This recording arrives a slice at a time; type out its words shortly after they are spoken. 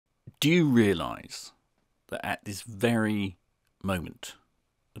Do you realise that at this very moment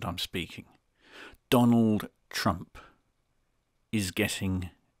that I'm speaking, Donald Trump is getting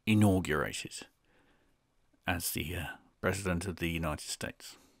inaugurated as the President of the United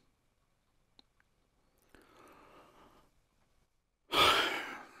States?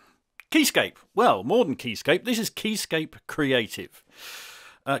 Keyscape. Well, more than Keyscape. This is Keyscape Creative.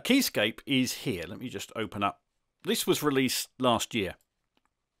 Keyscape is here. Let me just open up. This was released last year.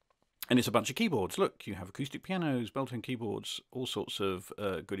 And it's a bunch of keyboards. Look, you have acoustic pianos, built-in keyboards, all sorts of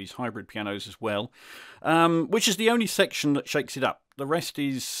goodies, hybrid pianos as well, which is the only section that shakes it up. The rest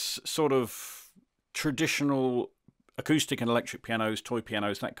is sort of traditional acoustic and electric pianos, toy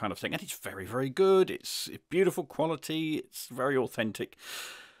pianos, that kind of thing. And it's very, very good. It's beautiful quality. It's very authentic.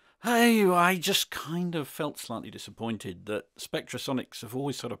 Hey, I just kind of felt slightly disappointed that Spectrasonics have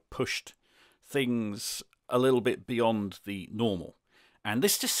always sort of pushed things a little bit beyond the normal. And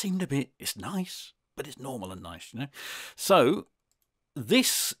this just seemed a bit, it's nice, but it's normal and nice, you know. So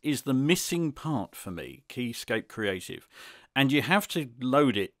this is the missing part for me, Keyscape Creative. And you have to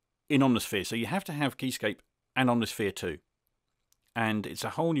load it in Omnisphere. So you have to have Keyscape and Omnisphere too. And it's a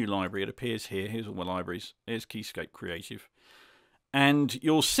whole new library. It appears here. Here's all my libraries. Here's Keyscape Creative. And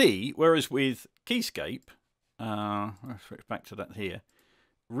you'll see, whereas with Keyscape, I'll switch back to that here,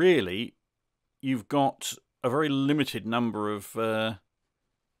 really, you've got a very limited number of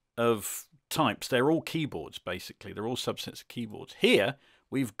types. They're all keyboards, basically. They're all subsets of keyboards. Here,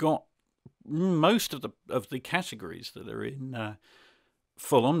 we've got most of the categories that are in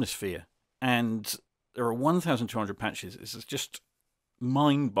full Omnisphere, and there are 1,200 patches. This is just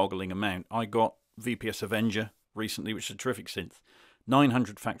mind-boggling amount. I got VPS Avenger recently, which is a terrific synth.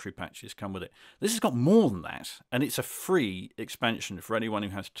 900 factory patches come with it. This has got more than that, and it's a free expansion for anyone who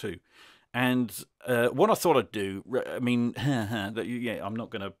has two. And what I thought I'd do, I mean, yeah, I'm not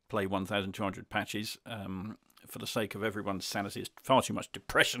going to play 1,200 patches for the sake of everyone's sanity. There's far too much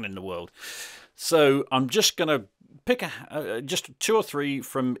depression in the world. So I'm just going to pick just 2 or 3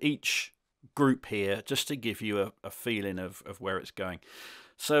 from each group here, just to give you a feeling of where it's going.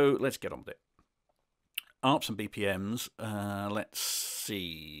 So let's get on with it. ARPs and BPMs. Let's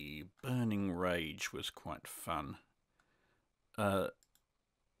see. Burning Rage was quite fun.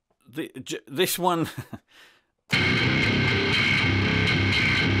 This one.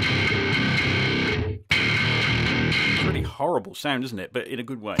 Pretty horrible sound, isn't it? But in a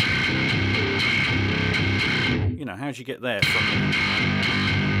good way. You know, how'd you get there from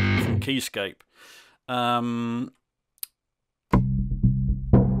Keyscape?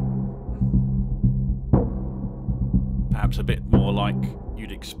 Perhaps a bit more like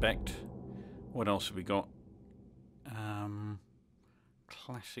you'd expect. What else have we got?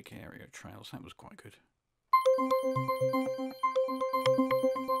 Classic area trails. That was quite good.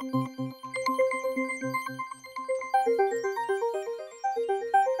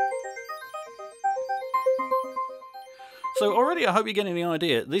 So already I hope you're getting the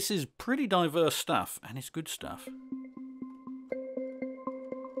idea. This is pretty diverse stuff, and it's good stuff.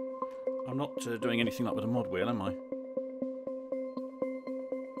 I'm not doing anything like with a mod wheel, am I?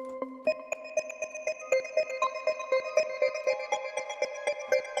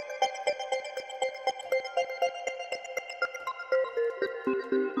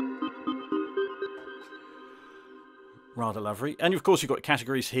 Rather lovely. And of course you've got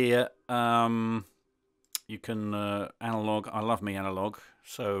categories here. You can analog. I love me analog.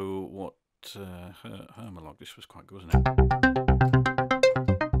 So what Hermalog, this was quite good, wasn't it?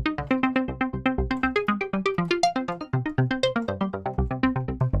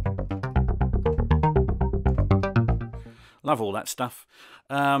 Love all that stuff.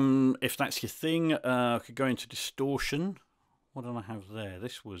 If that's your thing, I could go into distortion. What did I have there?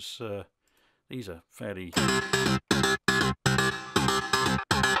 This was these are fairly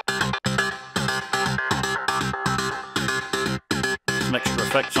some extra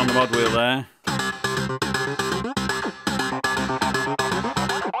effects on the mod wheel there.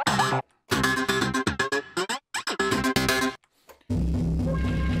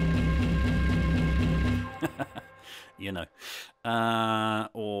 You know,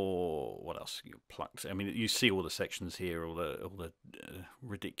 or what else you plucked? I mean, you see all the sections here, all the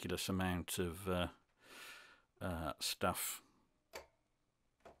ridiculous amount of stuff.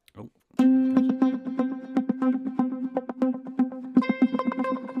 Oh.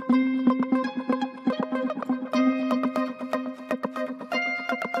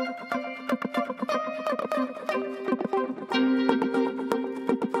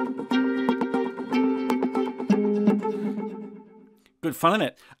 Good fun, isn't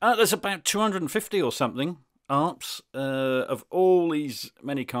it? There's about 250 or something ARPs of all these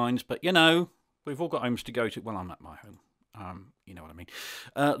many kinds, but you know, we've all got homes to go to. Well, I'm at my home. You know what I mean.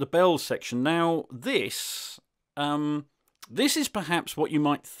 The bells section. Now, this is perhaps what you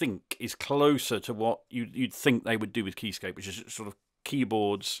might think is closer to what you'd think they would do with Keyscape, which is sort of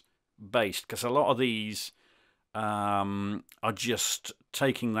keyboards based, because a lot of these are just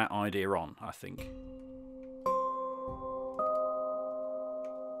taking that idea on, I think.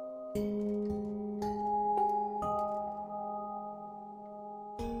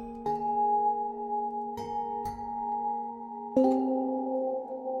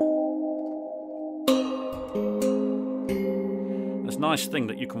 It's a nice thing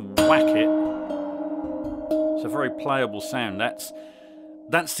that you can whack it. It's a very playable sound. That's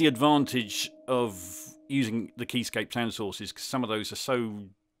the advantage of using the Keyscape sound sources, because some of those are so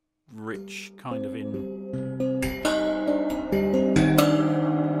rich kind of in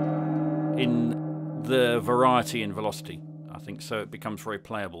the variety and velocity, I think, so it becomes very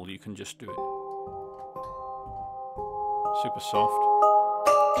playable. You can just do it super soft.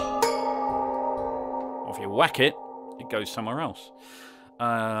 Or if you whack it, it goes somewhere else.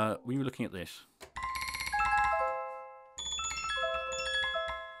 Were you looking at this?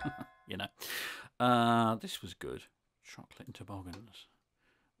 You know, this was good. Chocolate and toboggans.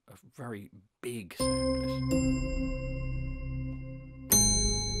 A very big sound. This.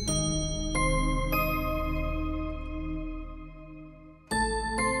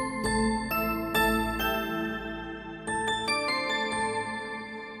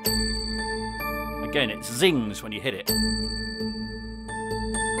 Again, it zings when you hit it.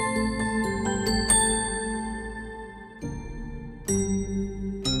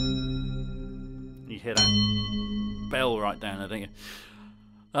 You hear that bell right down there, don't you?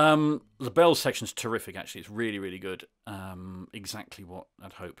 The bell section's terrific, actually. It's really, really good. Exactly what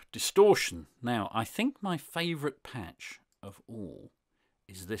I'd hope. Distortion. Now, I think my favourite patch of all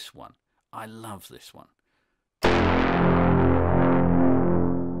is this one. I love this one.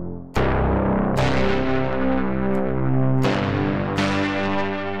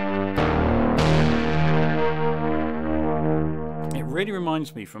 It really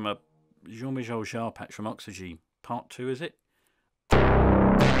reminds me from a Jean-Michel Jarre patch from Oxygen. Part 2, is it?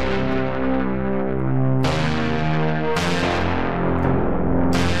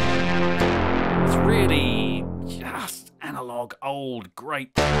 It's really just analog, old,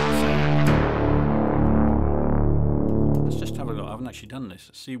 great. Let's just have a look. I haven't actually done this.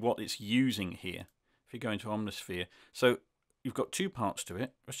 Let's see what it's using here. If you go into Omnisphere. So you've got two parts to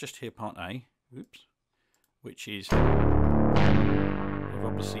it. Let's just hear part A. Oops. Which is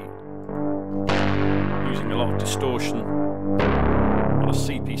obviously using a lot of distortion on a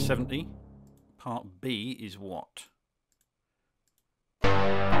CP70. Part B is what?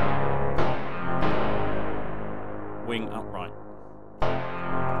 Wing upright.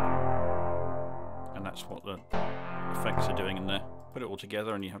 And that's what the effects are doing in there. Put it all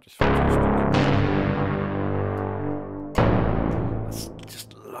together and you have this fantastic. That's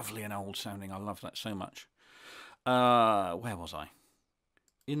just lovely and old sounding. I love that so much. Where was I?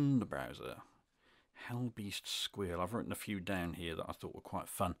 In the browser. Hellbeast Squeal. I've written a few down here that I thought were quite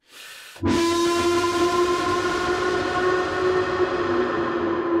fun.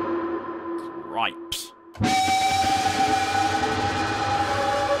 Gripes.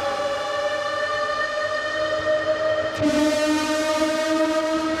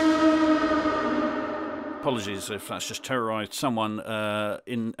 Apologies if that's just terrorised someone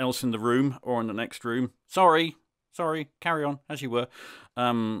else in the room or in the next room. Sorry, carry on as you were.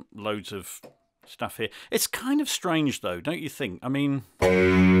 Loads of stuff here. It's kind of strange though, don't you think? I mean,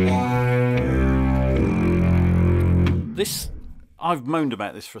 this, I've moaned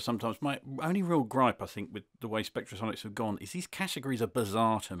about this for some time. My only real gripe, I think, with the way Spectrasonics have gone is these categories are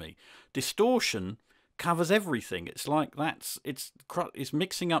bizarre to me. Distortion covers everything. It's like it's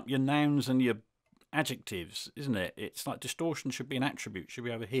mixing up your nouns and your adjectives, isn't it? It's like distortion should be an attribute, should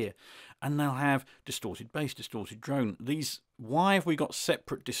be over here, and they'll have distorted bass, distorted drone. These, why have we got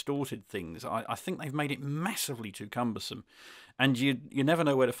separate distorted things? I think they've made it massively too cumbersome, and you never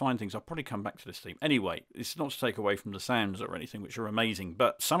know where to find things. I'll probably come back to this theme anyway. It's not to take away from the sounds or anything, which are amazing,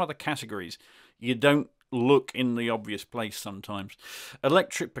 but some of the categories you don't look in the obvious place sometimes.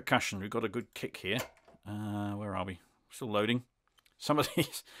 Electric percussion, we've got a good kick here. Where are we? Still loading. Some of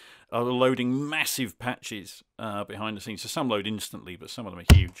these are loading massive patches behind the scenes. So some load instantly, but some of them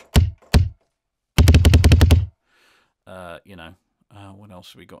are huge. You know, what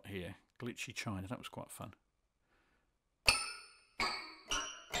else have we got here? Glitchy China, that was quite fun.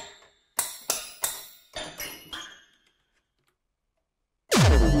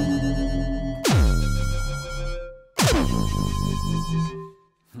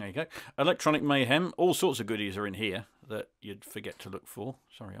 There you go. Electronic Mayhem. All sorts of goodies are in here that you'd forget to look for.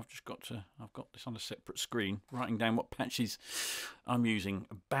 Sorry, I've got this on a separate screen, writing down what patches I'm using.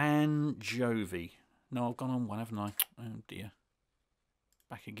 Banjovi. No, I've gone on one, haven't I? Oh dear.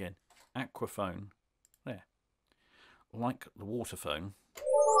 Back again. Aquaphone. There. Like the water phone.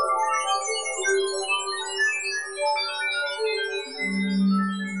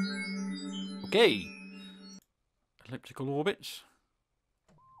 Okay. Elliptical orbits.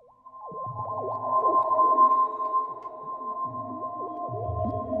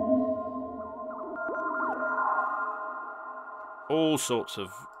 All sorts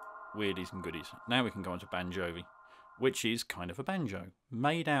of weirdies and goodies. Now we can go on to Banjovi, which is kind of a banjo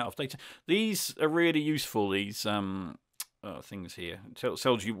made out of data. These are really useful, these things here. It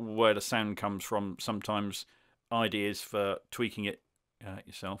tells you where the sound comes from, sometimes ideas for tweaking it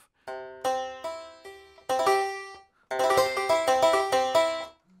yourself.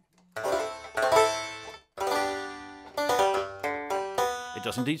 It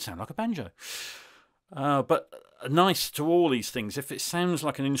does indeed sound like a banjo. But nice to all these things. If it sounds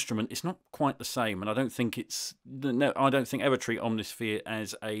like an instrument, it's not quite the same, and I don't think it's. No, I don't think ever treat Omnisphere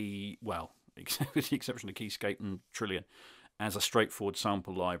as a, well, with the exception of Keyscape and Trillion, as a straightforward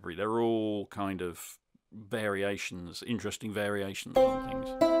sample library. They're all kind of variations, interesting variations on things.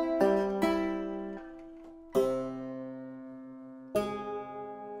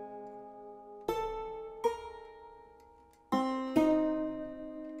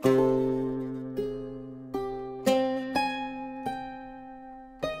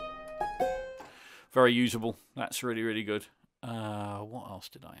 Very usable. That's really, really good. What else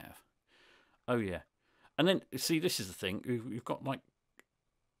did I have? Oh, yeah. And then, see, this is the thing. We've got, like,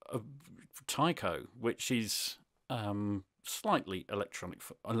 a Tycho, which is slightly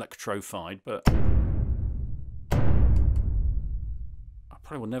electrofied, but I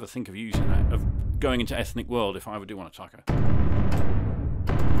probably will never think of using that, of going into Ethnic World if I ever do want a Tycho.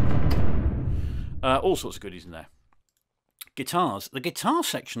 All sorts of goodies in there. Guitars. The guitar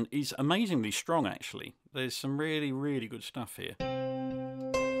section is amazingly strong, actually. There's some really, really good stuff here.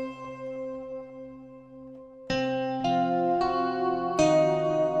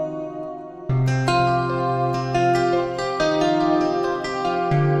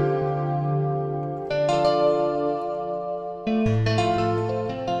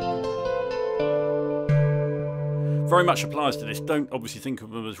 Very much applies to this. Don't obviously think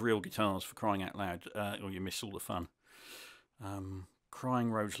of them as real guitars, for crying out loud, or you miss all the fun.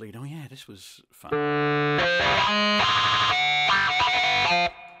 Crying Roads Lead. Oh yeah, this was fun.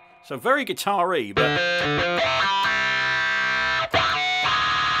 So very guitar-y, but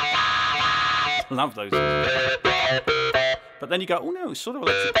love those things. But then you go, oh no, it's sort of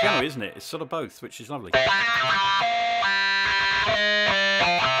electric piano, isn't it? It's sort of both, which is lovely.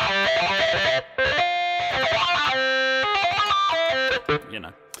 You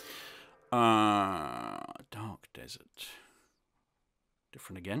know. Dark Desert.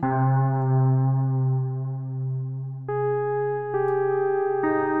 Different again.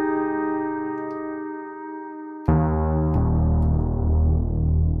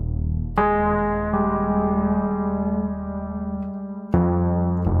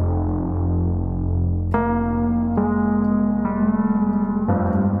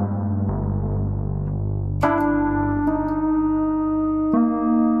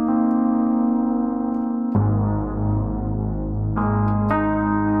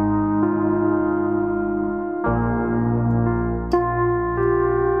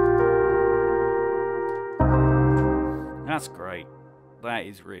 That's great. That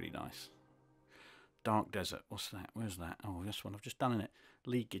is really nice. Dark Desert. What's that? Where's that? Oh, this one. I've just done it.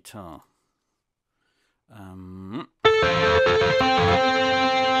 Lead guitar.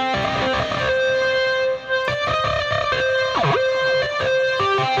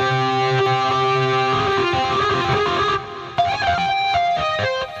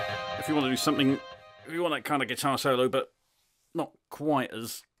 If you want to do something, if you want that kind of guitar solo, but not quite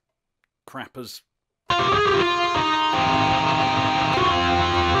as crap as...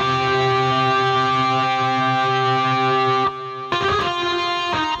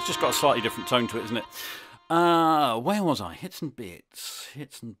 It's just got a slightly different tone to it, isn't it? Where was I? Hits and Bits.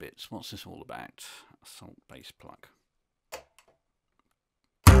 Hits and Bits. What's this all about? Assault bass plug.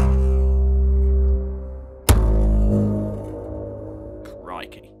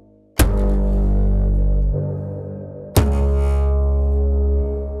 Crikey.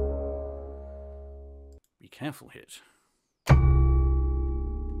 Be careful, hit.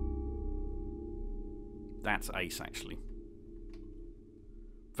 That's ace, actually.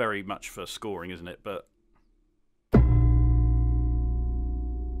 Very much for scoring, isn't it? But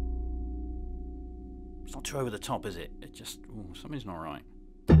It's not too over the top, is it? It just... Ooh, something's not right.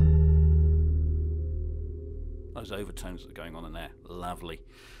 Those overtones that are going on in there. Lovely.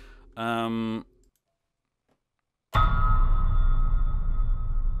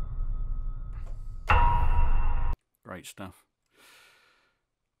 Great stuff.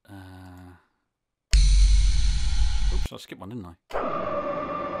 Oops, I skipped one, didn't I?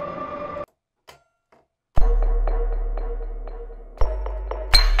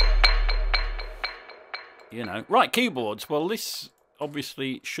 You know. Right, keyboards. Well, this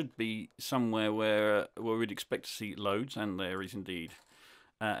obviously should be somewhere where we'd expect to see loads, and there is indeed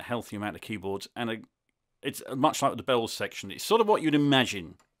a healthy amount of keyboards. And it's much like the bells section. It's sort of what you'd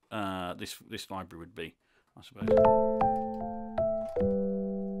imagine this library would be, I suppose.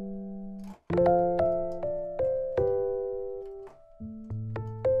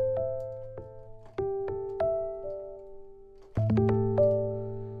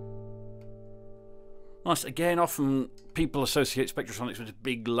 Nice. Again, often people associate Spectrasonics with a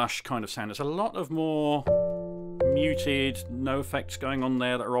big, lush kind of sound. There's a lot of more muted, no effects going on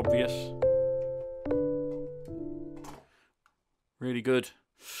there that are obvious. Really good.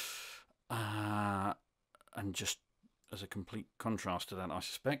 And just as a complete contrast to that, I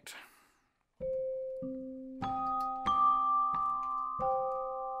suspect.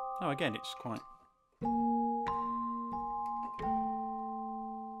 Oh, again, it's quite...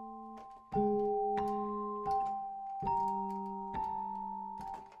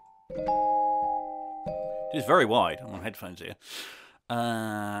 It is very wide. I'm on headphones here.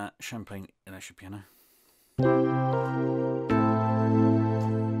 Champagne electric piano.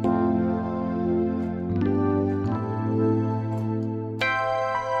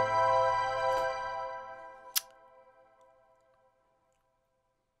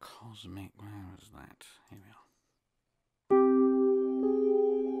 Cosmic, where is that? Here we are.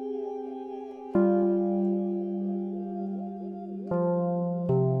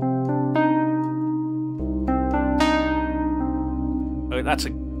 That's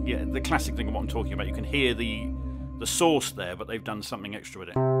the classic thing of what I'm talking about. You can hear the source there, but they've done something extra with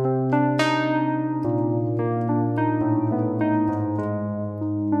it.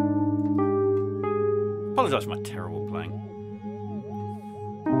 Apologise for my terrible playing,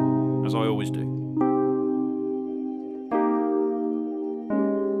 as I always do.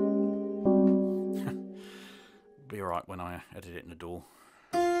 Be alright when I edit it in the DAW.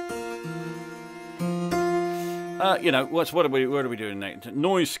 You know, what are we doing next?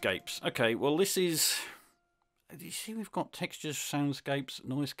 Noisescapes. Okay, well this is... Do you see we've got textures, soundscapes,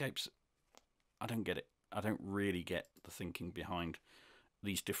 noisescapes? I don't get it. I don't really get the thinking behind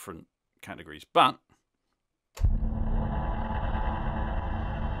these different categories. But...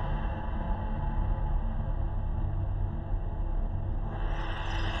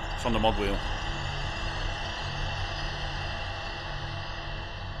 it's on the mod wheel.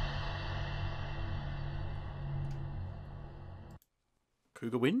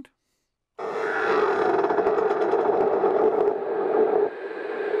 Cougar Wind. All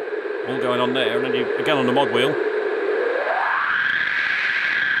going on there, and then you again on the mod wheel.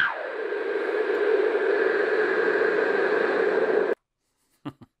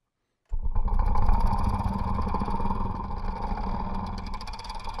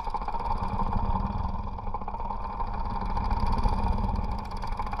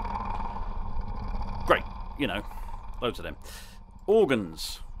 Great, you know, loads of them.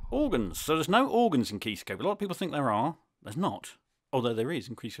 Organs. Organs. So there's no organs in Keyscape. A lot of people think there are. There's not. Although there is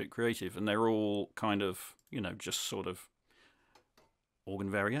in Keyscape Creative. And they're all kind of, you know, just sort of organ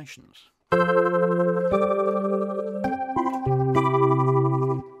variations. So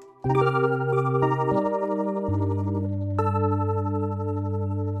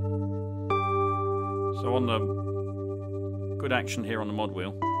on the good action here on the mod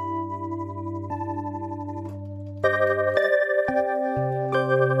wheel.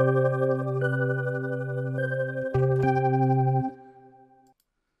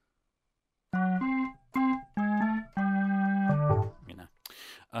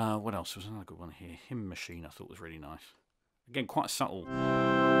 What else? There was another good one here. Hymn Machine I thought was really nice. Again, quite subtle.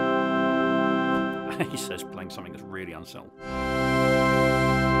 He says playing something that's really unsubtle.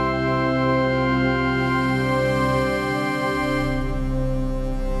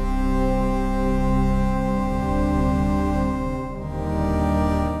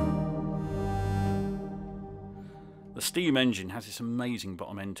 The steam engine has this amazing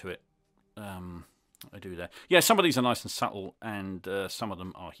bottom end to it. I do there. Yeah, some of these are nice and subtle, and some of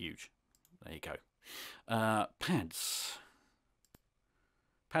them are huge. There you go. Pads.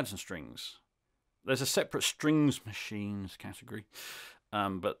 Pads and strings. There's a separate strings machines category,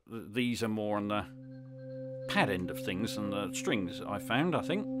 but these are more on the pad end of things and the strings I found, I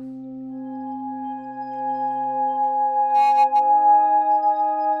think.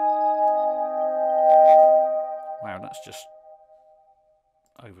 Wow, that's just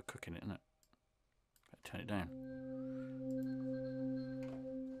overcooking it, isn't it? Better turn it down.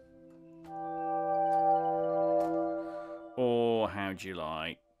 Or how do you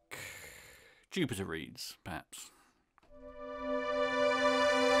like Jupiter Reeds, perhaps?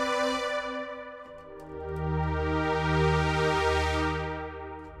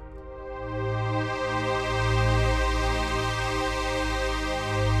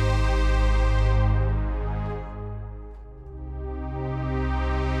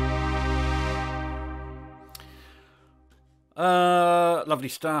 Lovely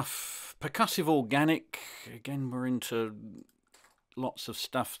stuff. Percussive organic. Again, we're into lots of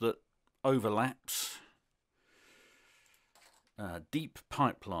stuff that overlaps. Deep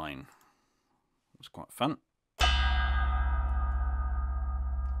pipeline. That's quite fun.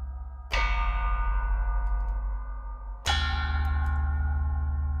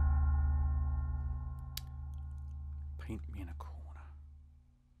 Paint me in a corner.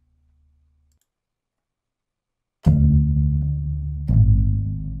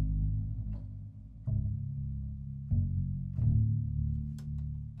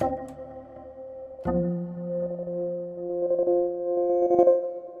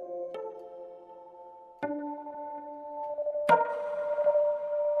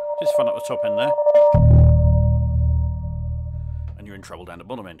 Just fun at the top end there. And you're in trouble down the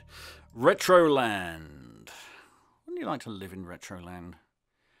bottom end. Retroland. Wouldn't you like to live in Retroland?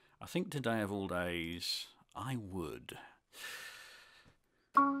 I think today of all days, I would.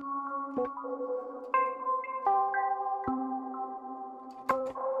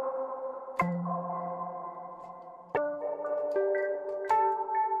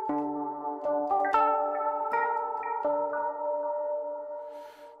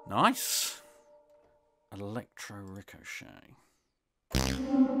 Nice. Electro ricochet.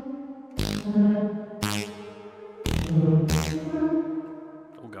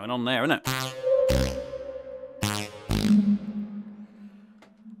 All going on there, isn't it?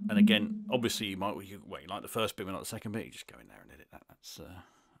 And again, obviously you might you like the first bit but not the second bit, you just go in there and edit that. That's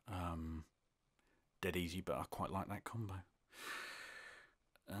dead easy, but I quite like that combo.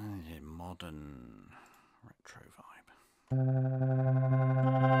 Modern retro vibe.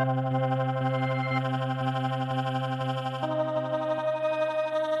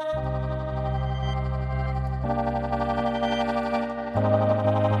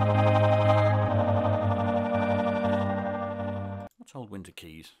 What's Old Winter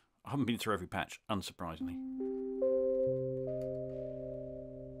Keys? I haven't been through every patch, unsurprisingly.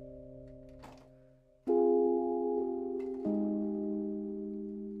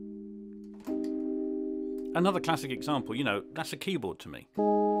 Another classic example, you know, that's a keyboard to me.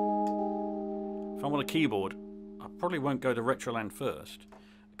 If I want a keyboard, I probably won't go to Retroland first,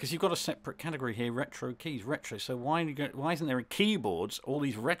 because you've got a separate category here, retro keys, retro. So why isn't there in keyboards all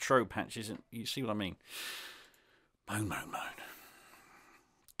these retro patches? And you see what I mean? Moan, moan, moan.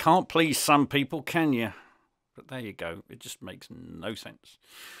 Can't please some people, can you? But there you go. It just makes no sense.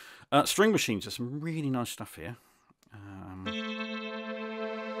 String machines. There's some really nice stuff here.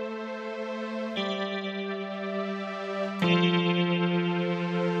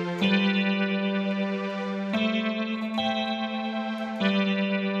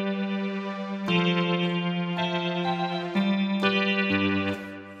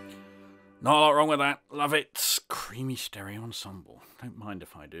 Not a lot wrong with that. Love it. Creamy stereo ensemble. Don't mind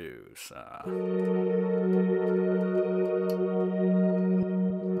if I do, sir.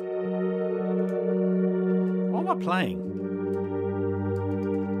 What am I playing?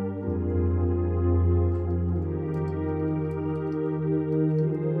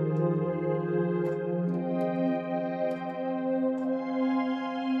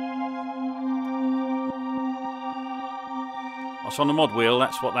 That's on the mod wheel.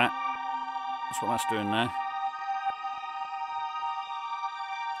 That's what that's doing there.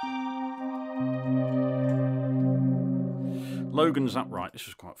 Logan's upright. This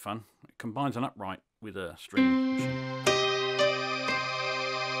was quite fun. It combines an upright with a string machine.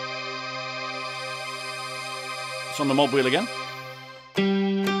 It's on the mod wheel again.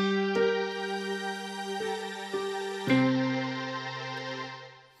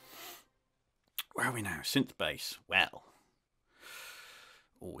 Where are we now? Synth bass. Well,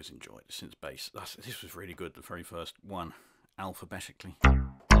 always enjoyed the synth bass. This was really good, the very first one, alphabetically.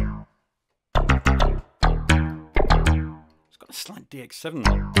 It's got a slight DX7,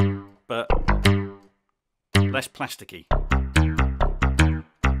 but less plasticky.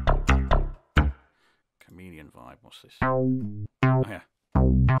 Chameleon. vibe. What's this? Oh, yeah.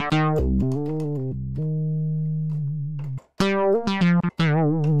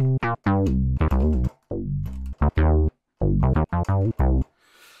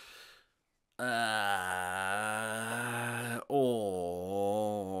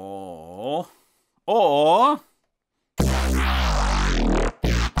 Or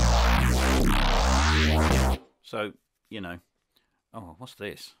so, you know. Oh, what's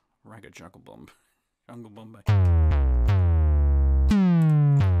this? Ragged Juggle Bomb. Jungle Bombay.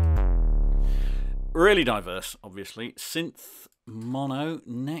 Really diverse, obviously. Synth mono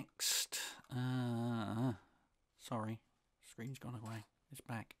next. Sorry, screen's gone away. It's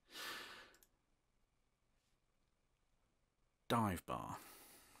back. Dive bar.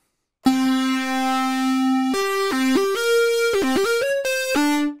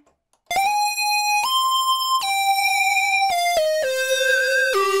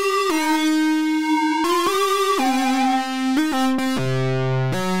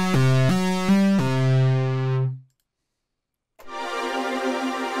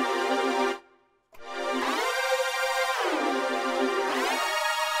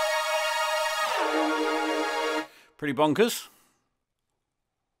 Pretty bonkers.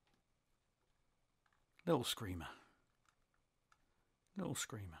 Little screamer. Little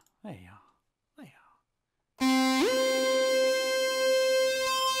screamer. There you are. There you are.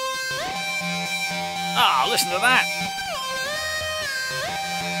 Ah, listen to that.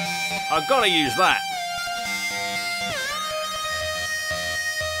 I've got to use that.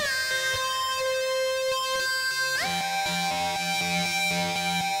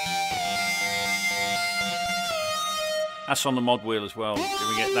 That's on the mod wheel as well. Do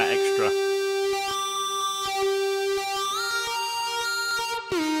we get that extra?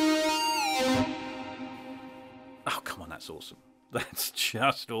 Oh, come on, that's awesome. That's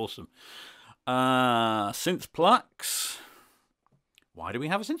just awesome. Synth plucks. Why do we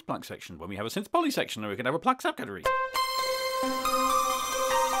have a synth plug section? When we have a synth poly section, we can have a plug subcategory.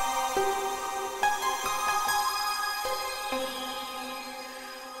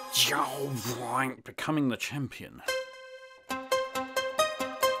 Right, becoming the champion.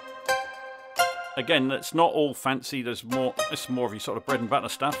 Again, that's not all fancy. There's more. It's more of your sort of bread and butter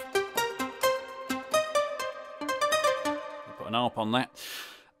stuff. I'll put an ARP on that.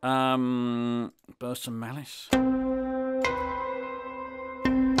 Burst and Malice. We're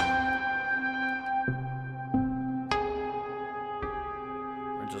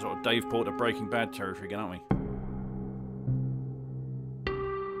into sort of Dave Porter Breaking Bad territory again, aren't we?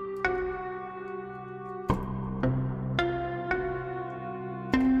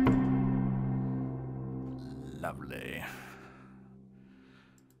 Lovely.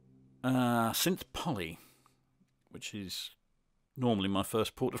 Synth Poly, which is normally my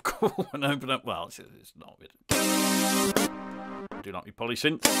first port of call when I open up. Well, it's not. I do like my poly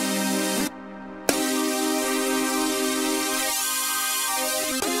synth.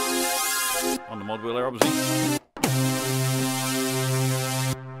 On the mod wheel there, obviously.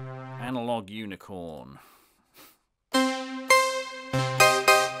 Analog Unicorn.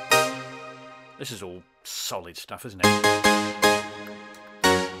 This is all solid stuff, isn't it?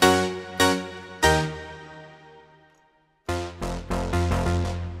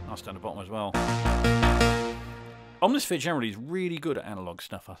 Nice down the bottom as well. Omnisphere generally is really good at analog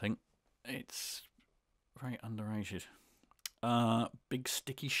stuff, I think. It's very underrated. Big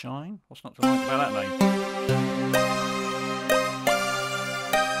Sticky Shine. What's not to like about that name?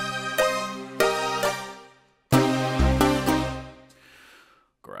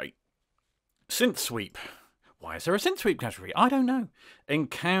 Great. Synth Sweep. Why is there a Synth Sweep category? I don't know.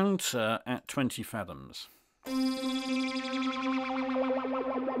 Encounter at 20 fathoms.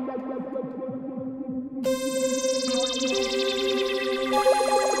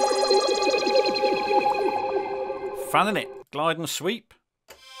 Fun, isn't it? Glide and sweep.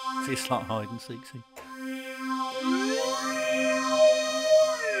 It's like hide and seek. See?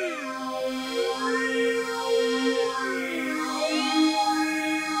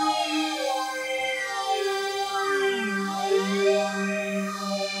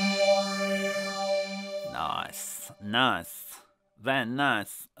 Nice, nice, very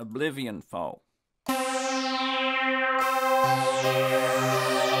nice. Oblivion Fall.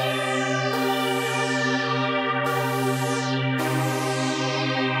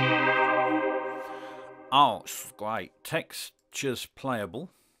 Oh, it's great. Textures playable.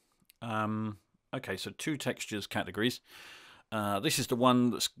 Okay, so 2 textures categories. This is the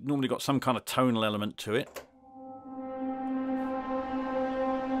one that's normally got some kind of tonal element to it.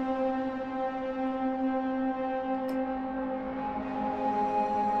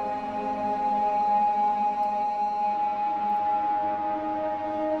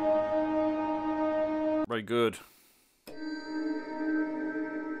 very good. There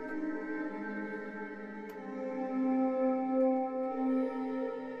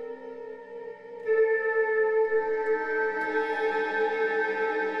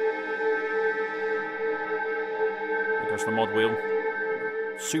goes the mod wheel.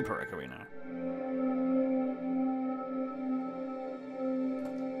 Super echoey now.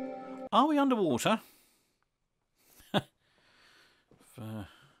 Are we underwater? Oh,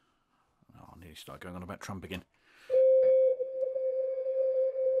 I nearly started going on about Trump again.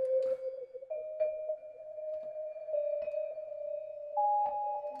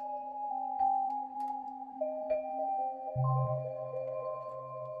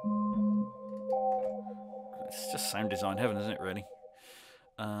 It's just sound design heaven, isn't it, really?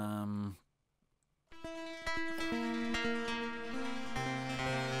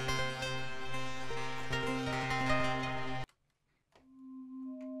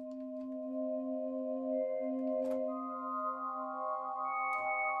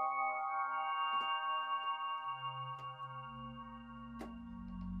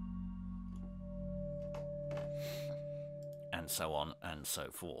 And so on and so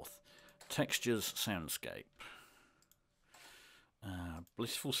forth. Textures, soundscape.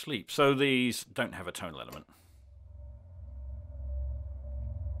 Blissful sleep. So these don't have a tonal element.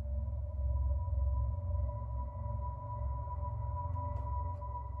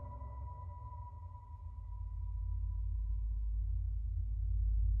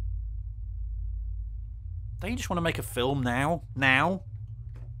 They just want to make a film now? Now?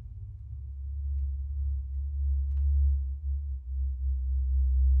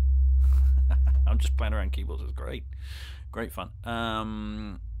 I'm just playing around keyboards. It's great. Great fun.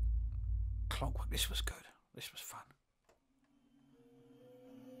 Clockwork. This was good. This was fun.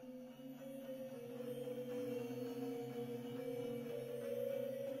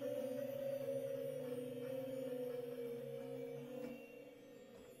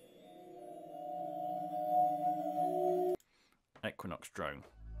 Equinox drone.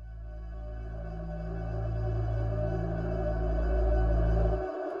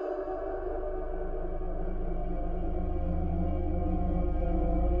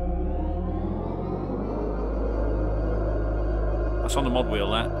 That's on the mod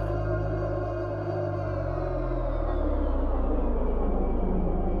wheel, that.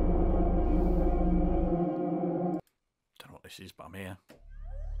 Don't know what this is, but I'm here.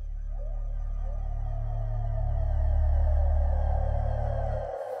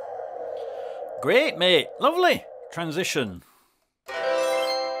 Great, mate. Lovely. Transition.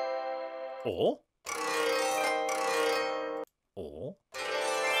 Or.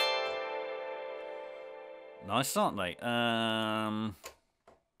 Nice, aren't they?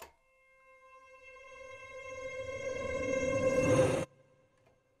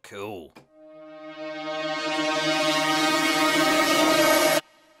 Cool.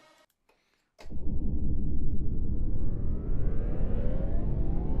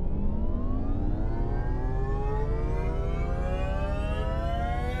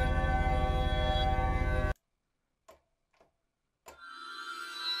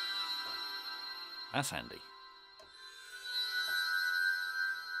 That's handy.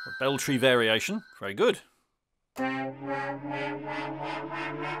 A bell tree variation. Very good. Yeah.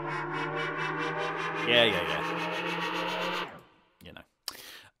 You know.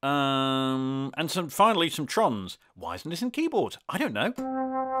 And finally some trons. Why isn't this in keyboards? I don't know.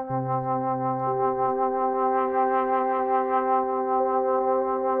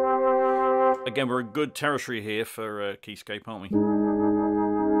 Again, we're in good territory here for Keyscape, aren't we?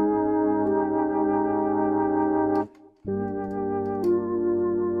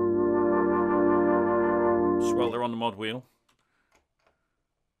 Well, they're on the mod wheel.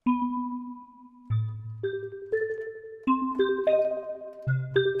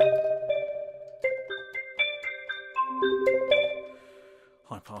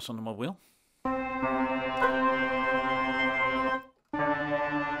 High pass on the mod wheel.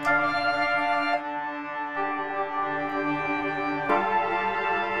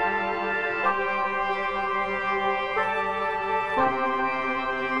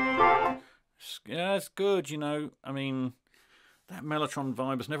 Yeah, it's good, you know. I mean, that Mellotron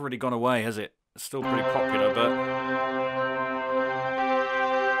vibe has never really gone away, has it? It's still pretty popular, but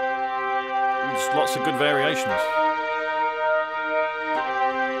there's lots of good variations.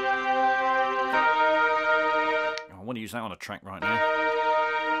 I want to use that on a track right now.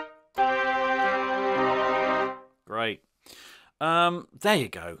 Great. There you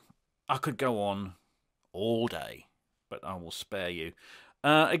go. I could go on all day, but I will spare you.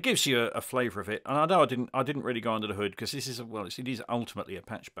 It gives you a flavour of it, and I know I didn't really go under the hood because this is it is ultimately a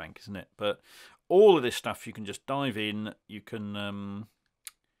patch bank, isn't it? But all of this stuff you can just dive in. You can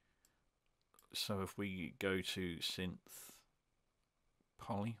so if we go to synth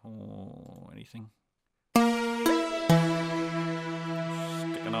poly or anything, stick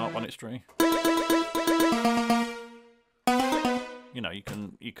an ARP on its tree. You know,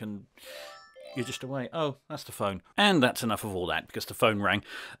 you're just away. Oh, that's the phone. And that's enough of all that because the phone rang.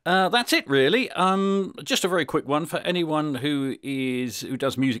 That's it, really. Just a very quick one for anyone who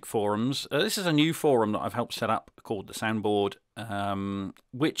does music forums. This is a new forum that I've helped set up called the Soundboard,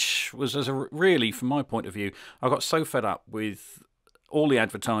 which was really, from my point of view, I got so fed up with all the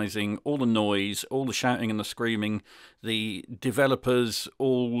advertising, all the noise, all the shouting and the screaming, the developers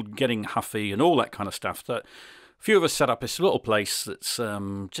all getting huffy and all that kind of stuff, that a few of us set up this little place that's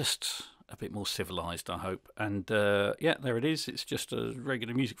just a bit more civilized, I hope. And yeah, there it is. It's just a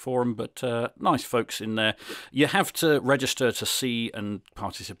regular music forum, but nice folks in there. You have to register to see and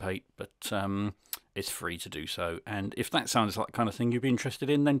participate, but it's free to do so. And if that sounds like the kind of thing you'd be interested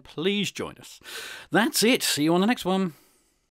in, then please join us. That's it. See you on the next one.